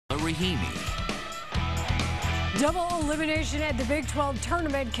Rahimi. Double elimination at the Big 12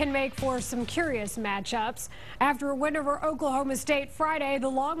 tournament can make for some curious matchups. After a win over Oklahoma State Friday, the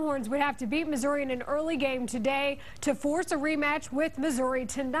Longhorns would have to beat Missouri in an early game today to force a rematch with Missouri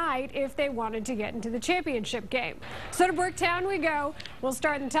tonight if they wanted to get into the championship game. So to Bricktown we go. We'll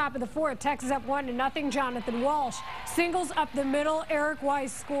start in the top of the fourth. Texas up 1-0. Jonathan Walsh singles up the middle. Eric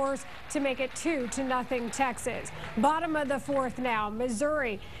Weiss scores to make it 2-0 Texas. Bottom of the fourth now.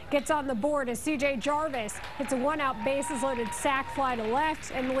 Missouri gets on the board as C.J. Jarvis hits a one-out bases-loaded sac fly to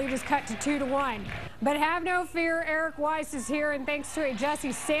left, and the lead is cut to 2-1. But have no fear, Eric Weiss is here, and thanks to a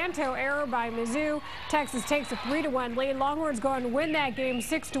Jesse Santo error by Mizzou, Texas takes a 3-1 lead. Longhorns go on to win that game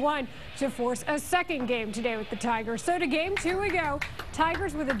 6-1 to force a second game today with the Tigers. So to game two we go.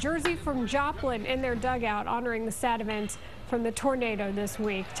 Tigers with a jersey from Joplin in their dugout, honoring the sad events from the tornado this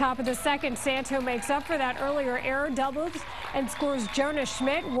week. Top of the second, Santo makes up for that earlier error, doubles and scores Jonas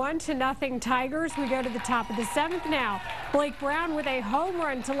Schmidt 1-0 Tigers. We go to the top of the seventh now. Blake Brown with a home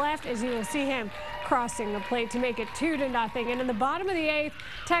run to left, as you will see him crossing the plate to make it 2-0. And in the bottom of the eighth,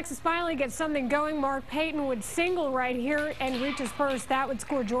 Texas finally gets something going. Mark Payton would single right here and reaches first. That would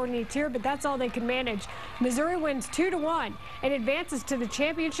score Jordan Etier, but that's all they could manage. Missouri wins 2-1 and advances to the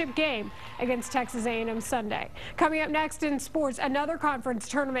championship game against Texas A&M Sunday. Coming up next in sports, another conference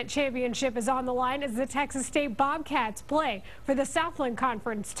tournament championship is on the line as the Texas State Bobcats play for the Southland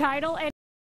Conference title.